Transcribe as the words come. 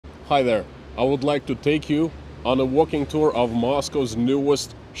Hi there, I would like to take you on a walking tour of Moscow's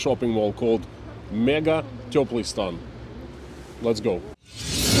newest shopping mall called Mega Teplый Stan. Let's go.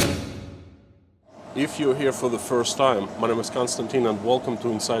 If you're here for the first time, my name is Konstantin and welcome to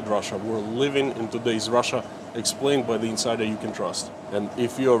Inside Russia. We're living in today's Russia, explained by the insider you can trust. And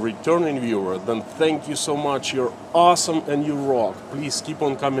if you're a returning viewer, then thank you so much. You're awesome and you rock. Please keep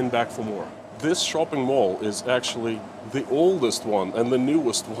on coming back for more. This shopping mall is actually the oldest one and the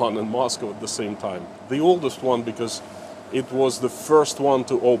newest one in Moscow at the same time. The oldest one because it was the first one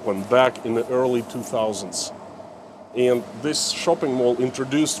to open back in the early 2000s. And this shopping mall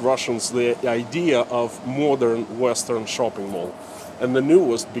introduced Russians the idea of modern Western shopping mall. And the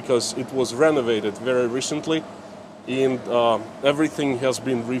newest because it was renovated very recently and everything has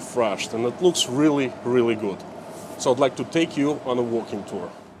been refreshed and it looks really, really good. So I'd like to take you on a walking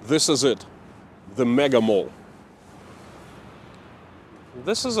tour. This is it, the Mega Mall.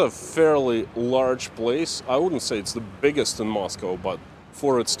 This is a fairly large place. I wouldn't say it's the biggest in Moscow, but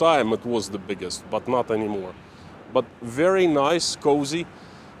for its time it was the biggest, but not anymore. But very nice, cozy,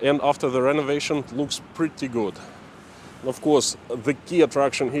 and after the renovation looks pretty good. Of course, the key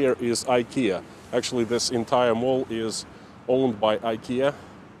attraction here is IKEA. Actually, this entire mall is owned by IKEA,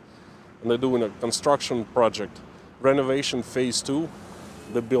 and they're doing a construction project, renovation phase 2.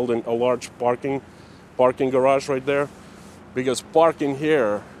 They're building a large parking garage right there, because parking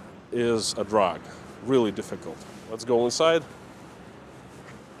here is a drag, really difficult. Let's go inside.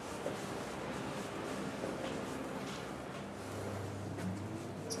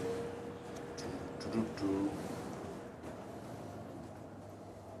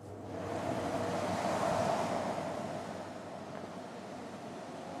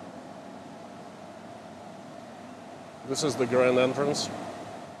 This is the grand entrance.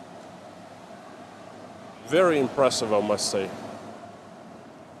 Very impressive, I must say.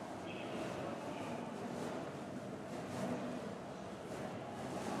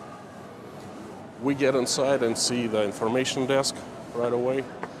 We get inside and see the information desk right away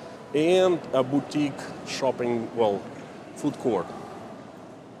and a boutique shopping, well, food court.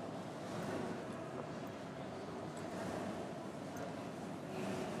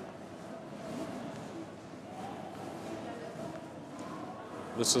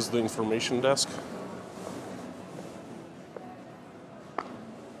 This is the information desk.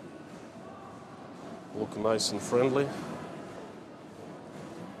 Look nice and friendly.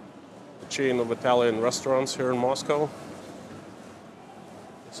 A chain of Italian restaurants here in Moscow.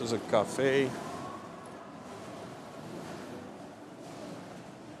 This is a cafe.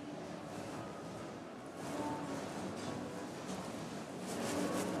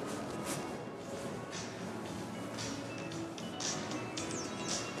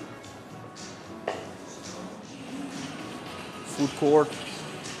 Food court.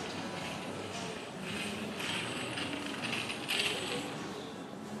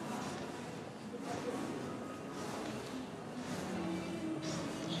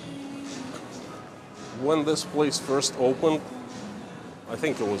 When this place first opened, I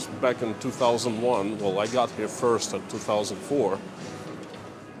think it was back in 2001, well, I got here first in 2004,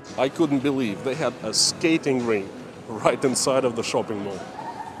 I couldn't believe they had a skating rink right inside of the shopping mall.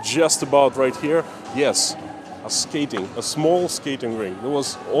 Just about right here, yes, a small skating rink. It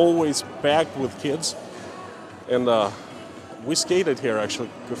was always packed with kids, and we skated here actually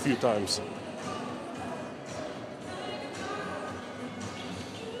a few times.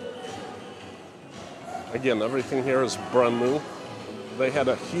 Again, everything here is brand new. They had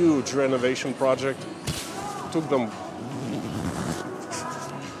a huge renovation project. It took them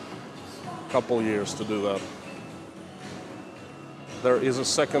a couple years to do that. There is a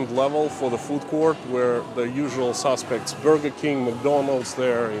second level for the food court where the usual suspects, Burger King, McDonald's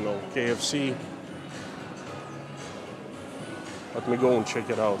there, KFC. Let me go and check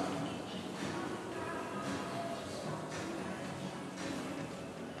it out.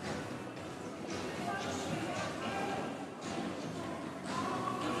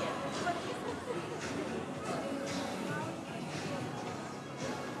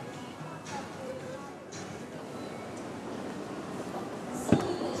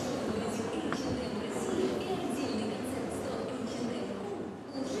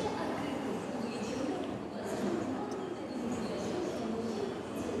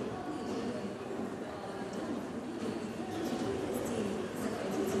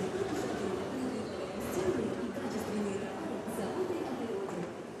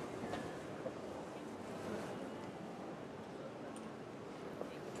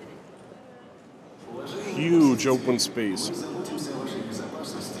 Huge open space.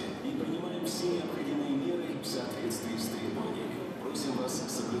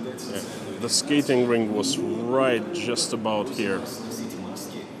 Yeah. The skating ring was right just about here.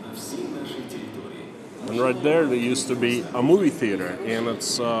 And right there used to be a movie theater, and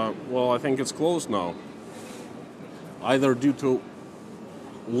it's, well, I think it's closed now. Either due to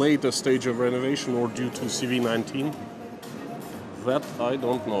latest stage of renovation or due to CV19. That I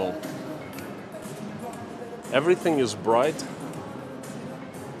don't know. Everything is bright,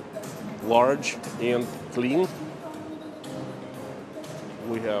 large, and clean.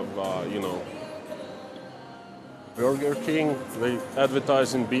 We have, Burger King. They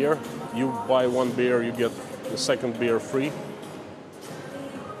advertise in beer. You buy one beer, you get the second beer free.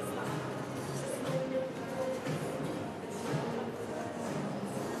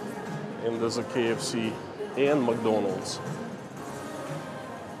 And there's a KFC and McDonald's.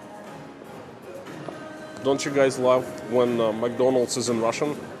 Don't you guys love when McDonald's is in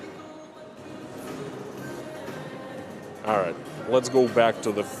Russian? Alright, let's go back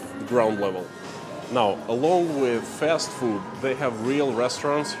to the ground level. Now, along with fast food, they have real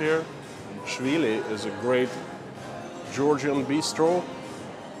restaurants here. Shvili is a great Georgian bistro.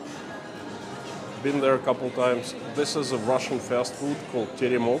 Been there a couple times. This is a Russian fast food called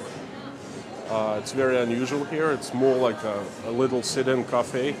Teremok. It's very unusual here. It's more like a little sit-in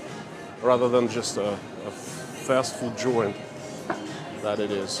cafe rather than just a fast food joint that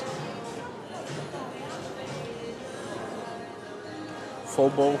it is.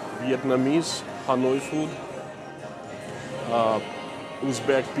 Pho-bo, Vietnamese, Hanoi food,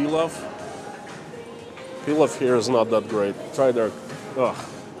 Uzbek pilaf. Pilaf here is not that great. Try their,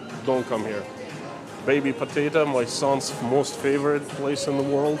 don't come here. Baby potato, my son's most favorite place in the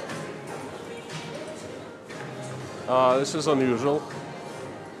world. This is unusual.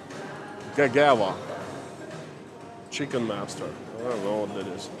 Gagava, Chicken Master. I don't know what that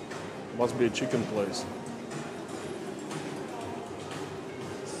is. Must be a chicken place.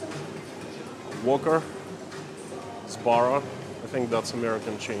 Walker, Sbarro. I think that's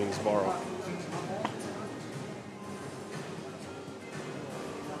American chain, Sbarro.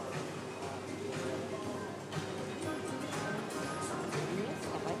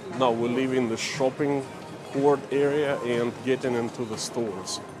 Now we're leaving the shopping court area and getting into the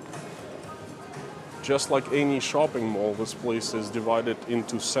stores. Just like any shopping mall, this place is divided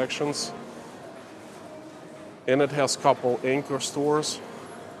into sections. And it has a couple anchor stores.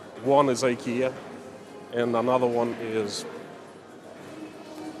 One is IKEA, and another one is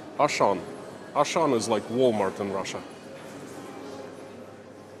Auchan. Auchan is like Walmart in Russia.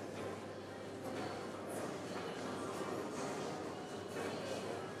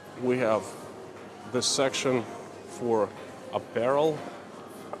 We have this section for apparel,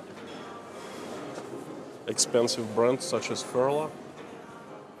 expensive brands such as Furla.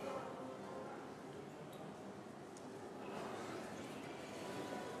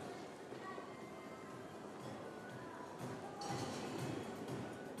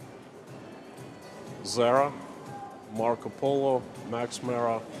 Zara, Marco Polo, Max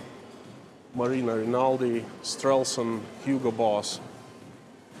Mara, Marina Rinaldi, Strelson, Hugo Boss.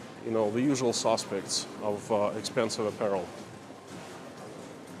 You know, the usual suspects of expensive apparel.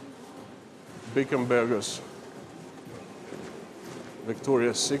 Bickenberger's.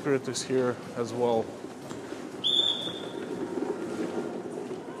 Victoria's Secret is here as well.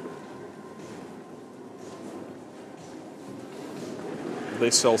 They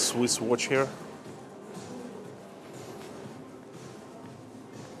sell Swiss watch here.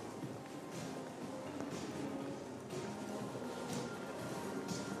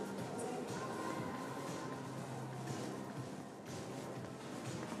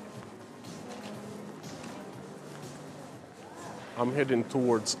 I'm heading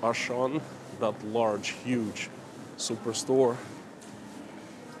towards Auchan, that large, huge superstore.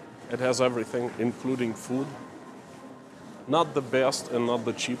 It has everything, including food. Not the best and not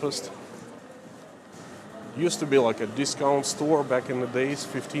the cheapest. Used to be like a discount store back in the days,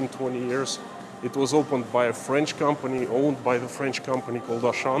 15, 20 years. It was opened by a French company, owned by the French company called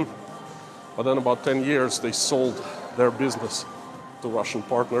Auchan. But then about 10 years, they sold their business to Russian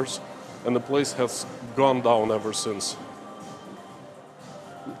partners, and the place has gone down ever since.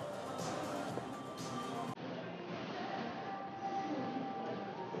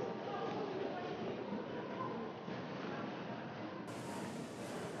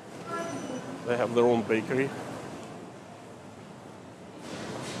 They have their own bakery.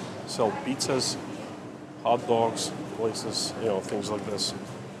 Sell pizzas, hot dogs, places, you know, things like this.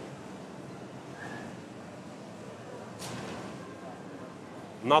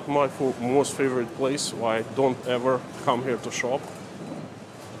 Not my most favorite place, why I don't ever come here to shop.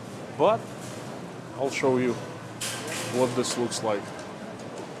 But I'll show you what this looks like.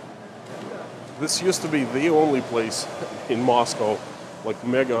 This used to be the only place in Moscow, like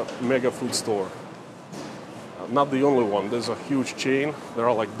mega food store. Not the only one. There's a huge chain. There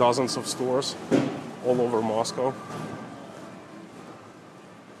are like dozens of stores all over Moscow.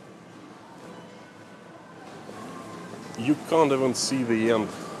 You can't even see the end.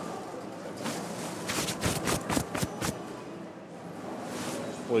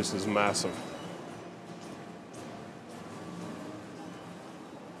 This place is massive.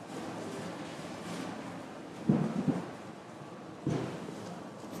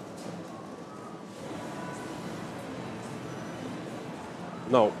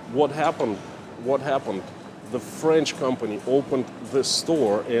 Now, what happened? The French company opened this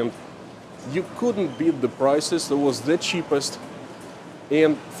store and you couldn't beat the prices. It was the cheapest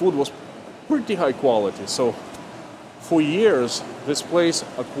and food was pretty high quality. So for years, this place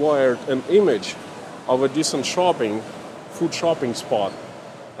acquired an image of a decent food shopping spot.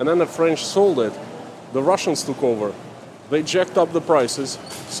 And then the French sold it. The Russians took over. They jacked up the prices.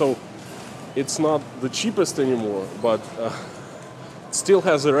 So it's not the cheapest anymore, but still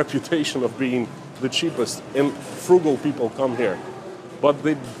has a reputation of being the cheapest, and frugal people come here, but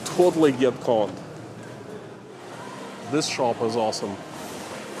they totally get conned. This shop is awesome.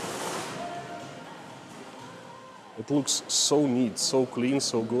 It looks so neat, so clean,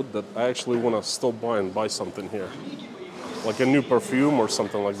 so good that I actually want to stop by and buy something here, like a new perfume or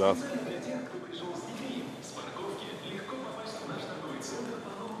something like that.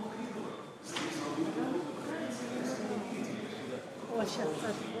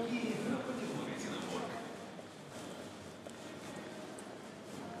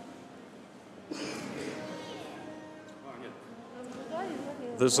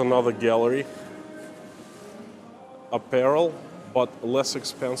 There's another gallery. Apparel, but less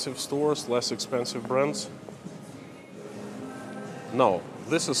expensive stores, less expensive brands. No,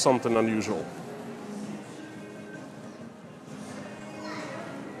 this is something unusual.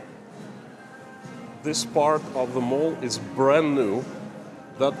 This part of the mall is brand new.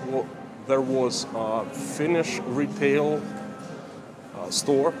 There was a Finnish retail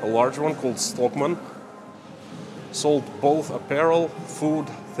store, a large one called Stockmann. Sold both apparel, food,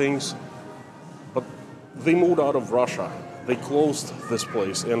 things, but they moved out of Russia. They closed this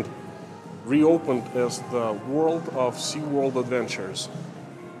place and reopened as the World of SeaWorld Adventures.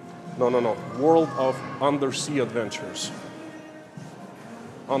 No, World of Undersea Adventures.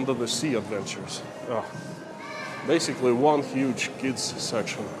 Under the Sea Adventures. Basically one huge kids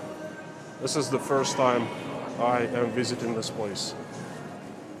section. This is the first time I am visiting this place.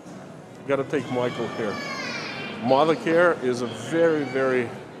 Gotta take Michael here. Mothercare is a very, very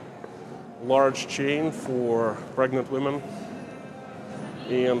large chain for pregnant women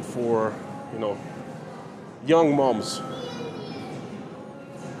and for, young moms.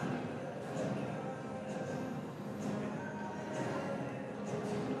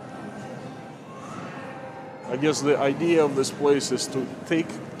 I guess the idea of this place is to take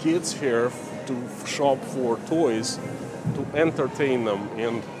kids here to shop for toys, to entertain them,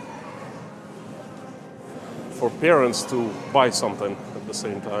 and for parents to buy something at the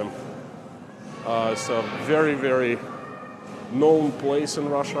same time. It's a very, very known place in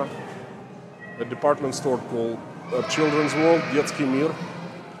Russia. A department store called Children's World, Детский мир.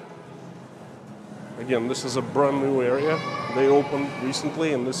 Again, this is a brand new area. They opened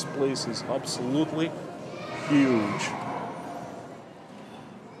recently, and this place is absolutely huge.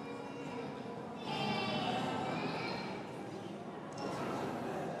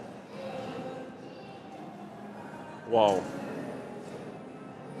 Wow.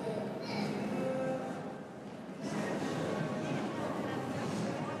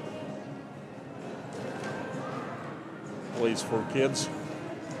 Place for kids.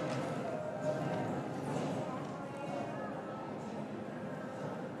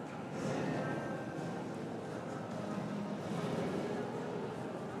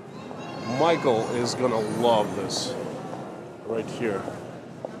 Michael is gonna love this right here.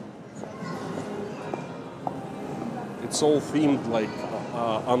 It's all themed like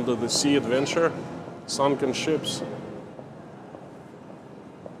under the sea adventure, sunken ships.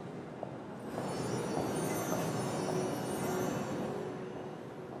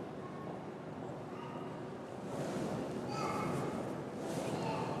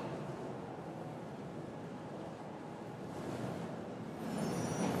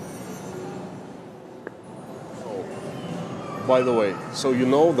 By the way, so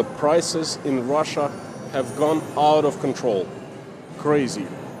the prices in Russia have gone out of control. Crazy.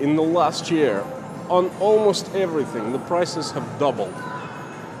 In the last year, on almost everything, the prices have doubled,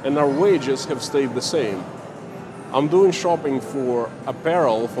 and our wages have stayed the same. I'm doing shopping for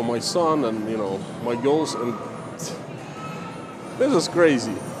apparel for my son and my girls, and this is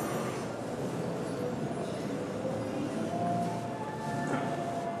crazy.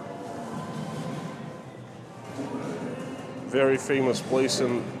 Very famous place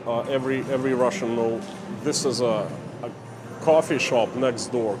in every Russian know. This is a coffee shop next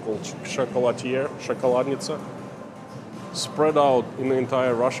door called Shokoladnitsa, spread out in the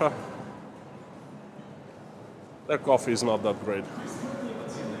entire Russia. Their coffee is not that great.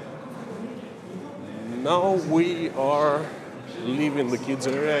 Now we are leaving the kids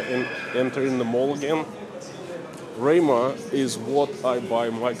area and entering the mall again. Rema is what I buy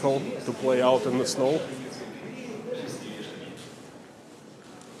Michael to play out in the snow.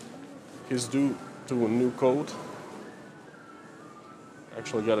 He's due to a new coat.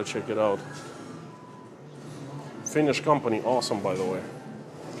 Actually gotta check it out. Finnish company, awesome by the way.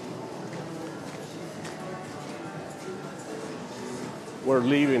 We're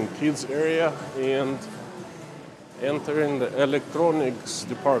leaving kids area and entering the electronics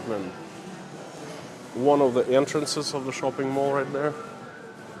department. One of the entrances of the shopping mall right there.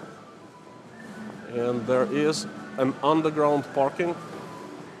 And there is an underground parking.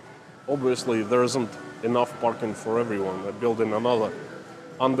 Obviously there isn't enough parking for everyone. They're building another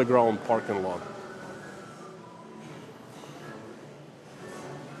underground parking lot.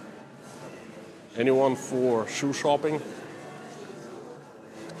 Anyone for shoe shopping?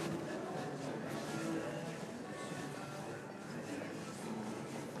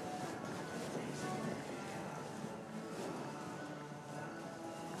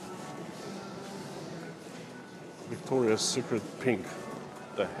 Victoria's Secret pink.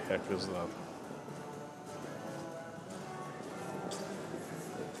 The heck is that?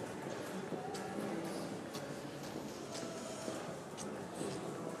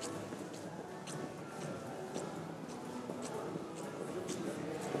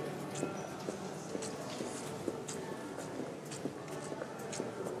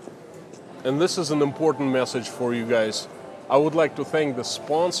 And this is an important message for you guys. I would like to thank the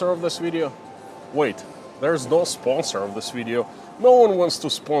sponsor of this video. Wait, there's no sponsor of this video. No one wants to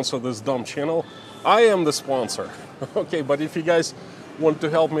sponsor this dumb channel. I am the sponsor. Okay, but if you guys want to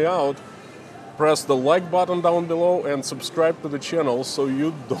help me out, press the like button down below and subscribe to the channel so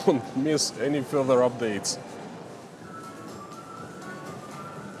you don't miss any further updates.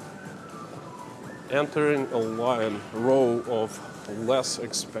 Entering a row of less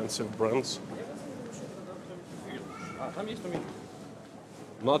expensive brands.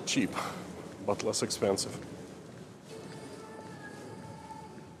 Not cheap, but less expensive.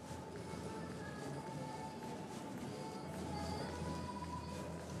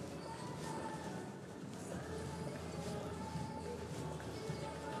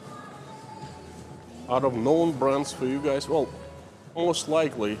 Out of known brands for you guys, well, most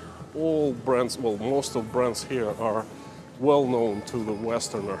likely all brands, well, most of brands here are well known to the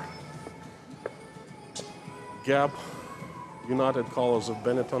Westerner. Gap, United Colors of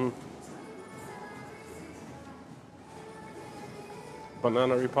Benetton,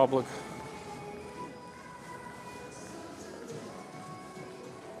 Banana Republic,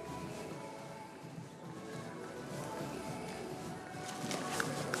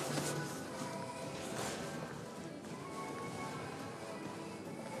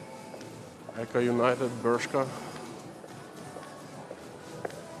 Eco United, Bershka,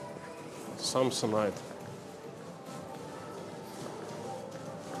 Samsonite.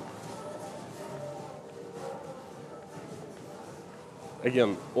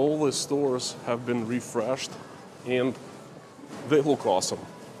 Again, all the stores have been refreshed and they look awesome.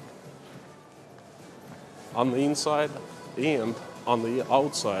 On the inside and on the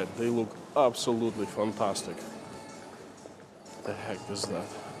outside, they look absolutely fantastic. The heck is that?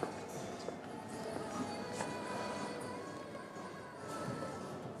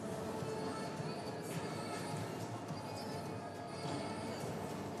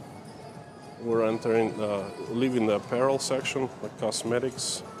 We're entering, leaving the apparel section, the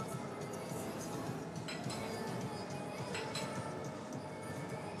cosmetics.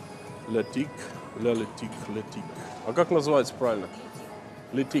 Letik. А как называется правильно?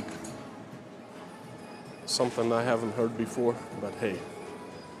 Letik. Something I haven't heard before, but hey.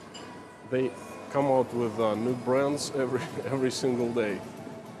 They come out with new brands every single day.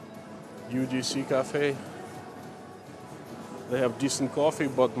 UGC Cafe. They have decent coffee,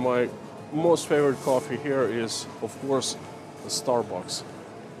 but my most favorite coffee here is, of course, the Starbucks.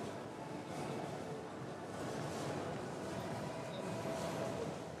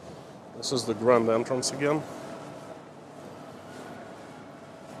 This is the grand entrance again.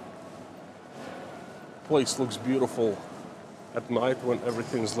 place looks beautiful at night when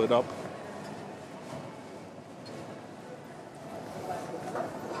everything's lit up.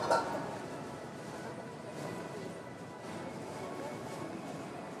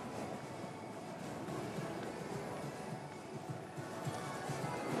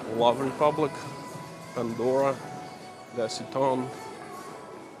 Love Republic, Pandora, Daciton,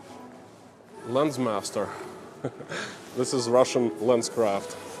 Lensmaster. This is Russian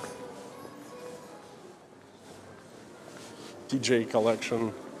Lenscraft. TJ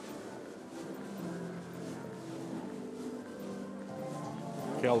Collection.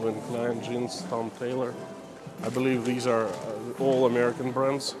 Calvin Klein jeans, Tom Taylor. I believe these are all American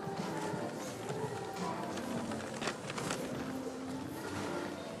brands.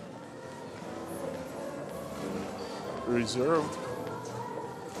 Reserved.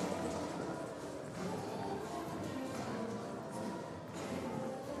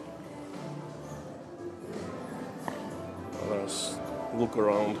 Let's look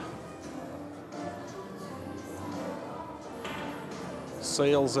around.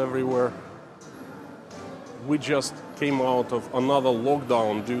 Sales everywhere. We just came out of another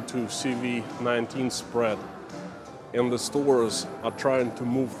lockdown due to CV-19 spread, and the stores are trying to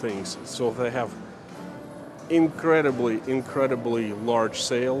move things, so they have incredibly large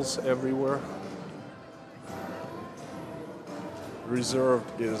sales everywhere.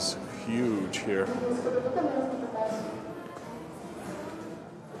 Reserved is huge here.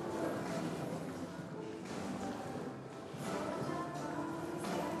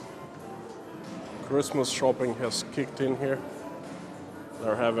 Christmas shopping has kicked in here.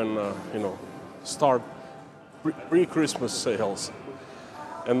 They're having, start pre-Christmas sales.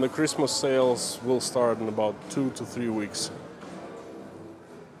 And the Christmas sales will start in about 2 to 3 weeks.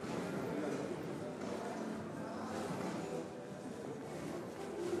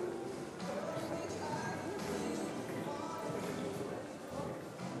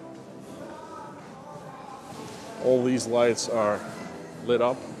 All these lights are lit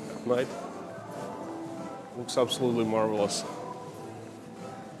up at night. Looks absolutely marvelous.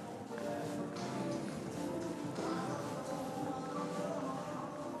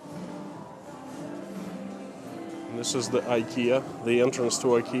 This is the IKEA, the entrance to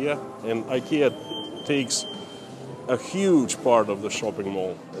IKEA, and IKEA takes a huge part of the shopping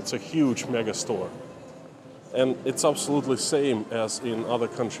mall. It's a huge mega store, and it's absolutely same as in other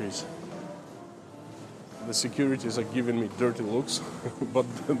countries. The securities are giving me dirty looks, but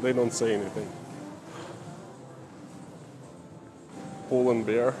they don't say anything. Pull &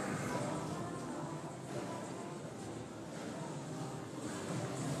 Bear.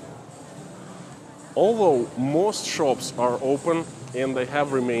 Although most shops are open, and they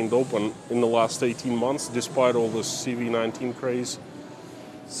have remained open in the last 18 months, despite all this CV-19 craze,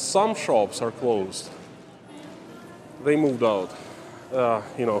 some shops are closed. They moved out.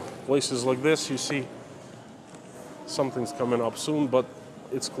 Places like this, you see something's coming up soon, but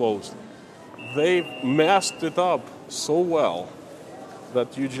it's closed. They've masked it up so well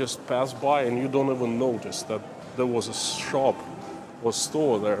that you just pass by and you don't even notice that there was a shop or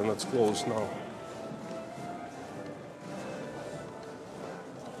store there, and it's closed now.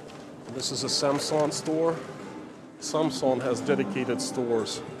 This is a Samsung store. Samsung has dedicated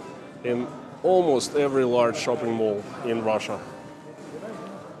stores in almost every large shopping mall in Russia.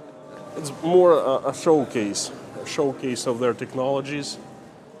 It's more a showcase of their technologies.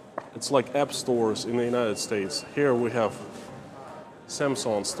 It's like app stores in the United States. Here we have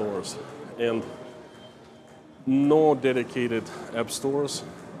Samsung stores and no dedicated app stores.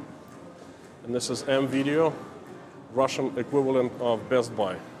 And this is M-Video, Russian equivalent of Best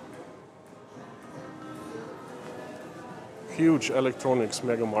Buy. Huge electronics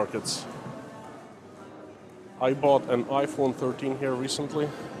mega markets. I bought an iPhone 13 here recently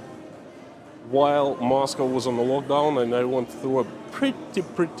while Moscow was on the lockdown, and I went through a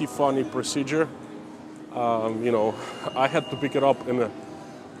pretty funny procedure. I had to pick it up in a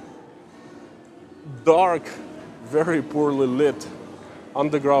dark, very poorly lit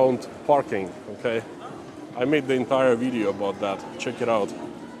underground parking, okay? I made the entire video about that. Check it out.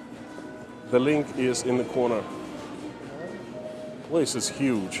 The link is in the corner. Place is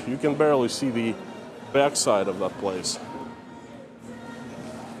huge. You can barely see the backside of that place.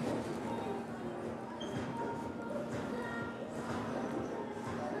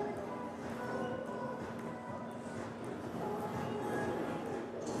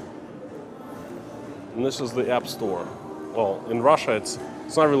 And this is the App Store. Well, in Russia, it's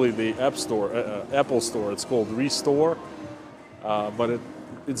not really the App Store, Apple Store. It's called Restore, but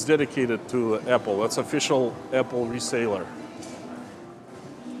it's dedicated to Apple. That's official Apple reseller.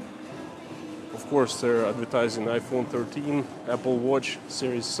 Of course, they're advertising iPhone 13, Apple Watch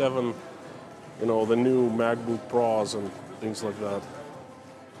Series 7, you know, the new MacBook Pros and things like that.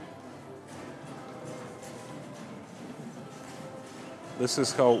 This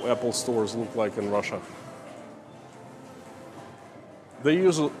is how Apple stores look like in Russia. They're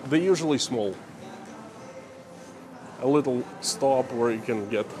usually small. A little stop where you can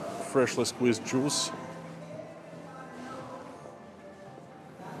get freshly squeezed juice.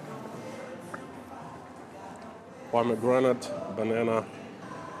 Pomegranate, banana,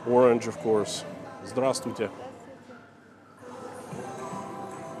 orange, of course. Здравствуйте.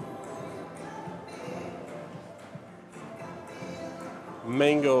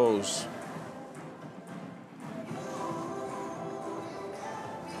 Mangoes.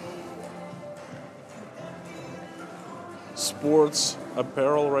 Sports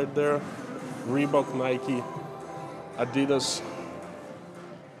apparel right there. Reebok, Nike, Adidas,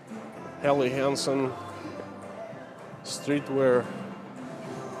 Helly Hansen, streetwear.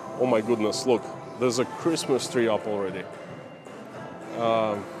 Oh my goodness, look, there's a Christmas tree up already.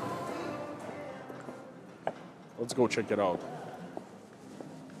 Let's go check it out.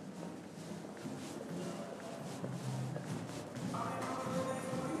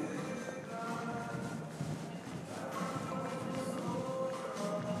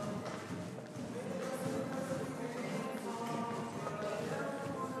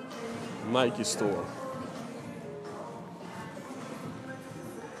 Nike store.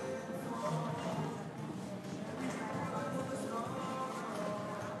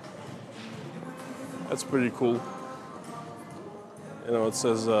 That's pretty cool. You know, it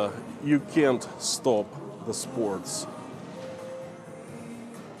says you can't stop the sports.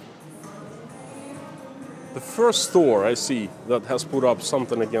 The first store I see that has put up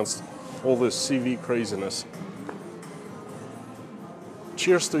something against all this CV craziness.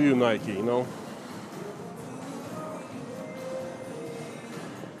 Cheers to you, Nike, you know.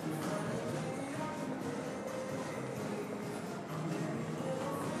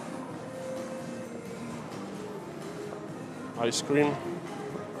 Ice cream.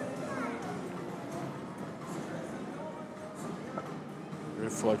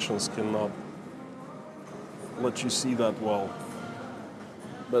 Reflections cannot let you see that well.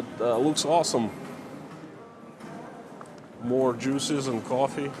 But looks awesome. More juices and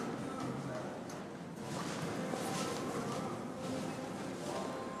coffee.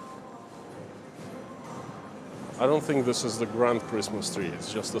 I don't think this is the grand Christmas tree,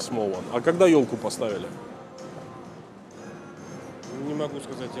 it's just a small one. А когда елку поставили? Не могу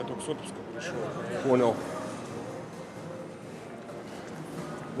сказать, я только с отпуска пришел. Понял.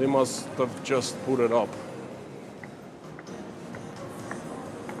 They must have just put it up.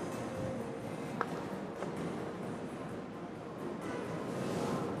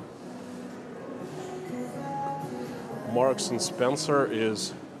 Marks and Spencer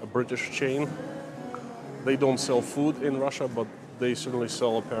is a British chain. They don't sell food in Russia, but they certainly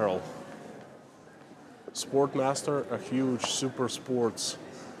sell apparel. Sportmaster, a huge super sport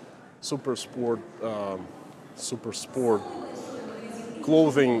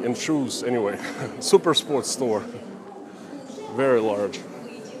clothing and shoes, anyway, super sports store, very large.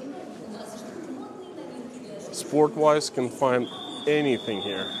 Sport-wise, can find anything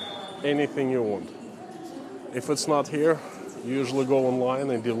here, anything you want. If it's not here, you usually go online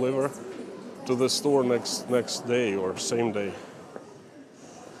and deliver to the store next day or same day.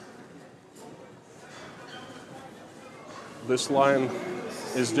 This line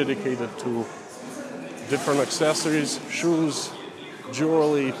is dedicated to different accessories, shoes,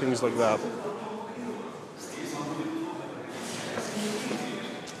 jewelry, things like that.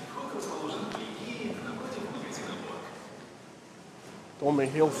 Tommy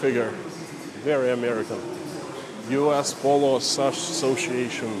Hilfiger, very American. US Polo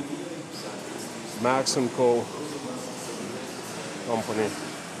Association, Max & Co. company.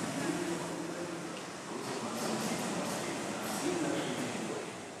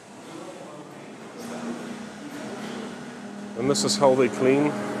 And this is how they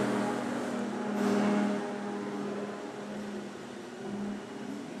clean.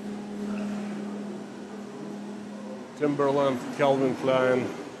 Timberland, Calvin Klein.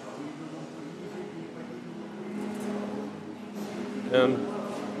 And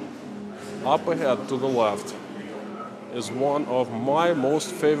up ahead to the left is one of my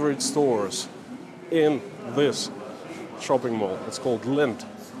most favorite stores in this shopping mall. It's called Lindt.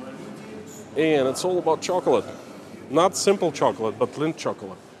 And it's all about chocolate. Not simple chocolate, but Lindt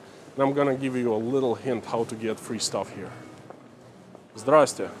chocolate. And I'm gonna give you a little hint how to get free stuff here.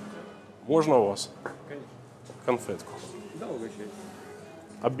 Здрасте. Можно у вас? Конфетку. Да, угощай.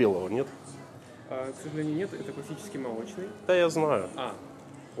 А белого нет? К сожалению, нет. Это классический молочный. Да, я знаю. А,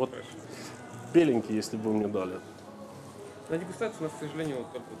 Вот хорошо. беленький, если бы вы мне дали. На дегустацию у нас, к сожалению,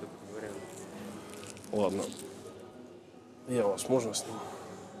 вот только вот этот вариант. Ладно. Я вас можно сниму?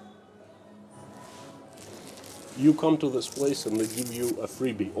 You come to this place and they give you a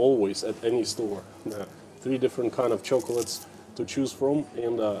freebie, always at any store. 3 different kind of chocolates to choose from,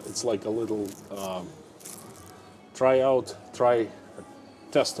 and it's like a little try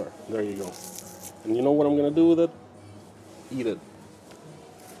tester. There you go. And you know what I'm gonna do with it? Eat it.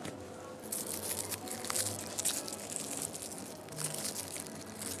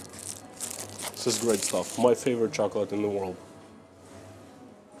 This is great stuff. My favorite chocolate in the world.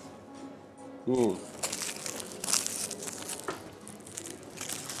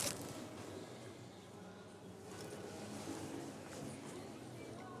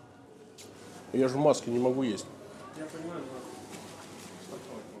 Я же в маске не могу есть. Я понимаю,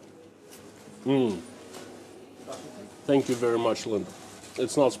 Thank you very much, Lind.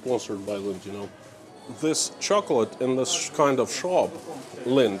 It's not sponsored by Lind, you know. This chocolate in this kind of shop,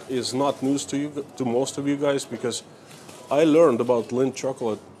 Lind, is not news to you, to most of you guys, because I learned about Lind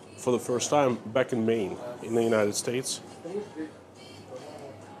chocolate for the first time back in Maine, in the United States.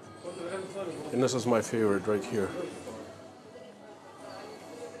 And this is my favorite right here.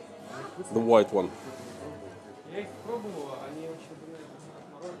 The white one.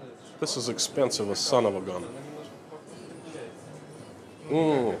 This is expensive as son of a gun.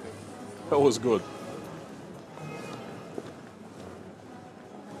 That was good.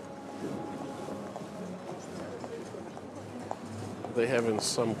 They having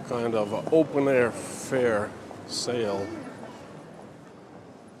some kind of a open air fair sale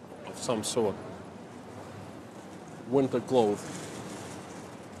of some sort. Winter clothes.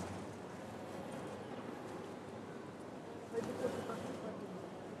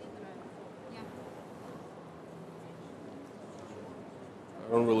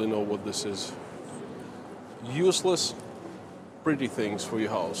 I don't really know what this is. Useless, pretty things for your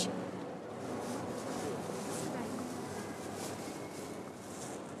house.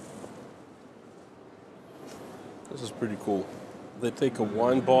 This is pretty cool. They take a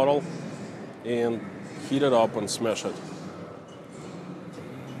wine bottle and heat it up and smash it.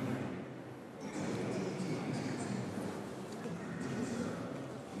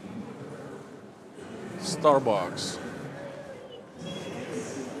 Starbucks.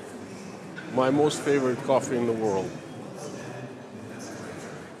 My most favorite coffee in the world.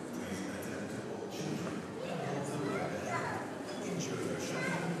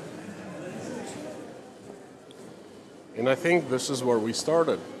 And I think this is where we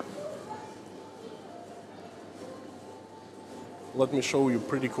started. Let me show you a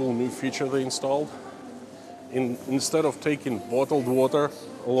pretty cool new feature they installed. Instead of taking bottled water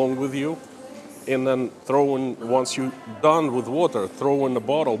along with you and then throwing, once you're done with water, throw in the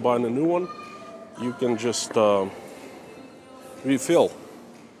bottle, buying a new one, you can just refill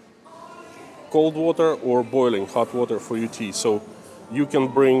cold water or boiling hot water for your tea. So you can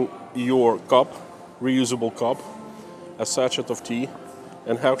bring your cup, reusable cup, a sachet of tea,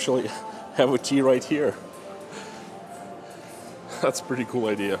 and actually have a tea right here. That's a pretty cool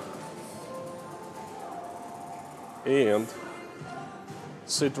idea. And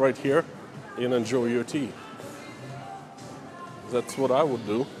sit right here and enjoy your tea. That's what I would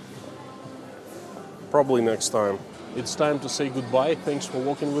do. Probably next time. It's time to say goodbye. Thanks for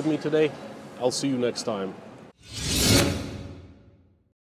walking with me today. I'll see you next time.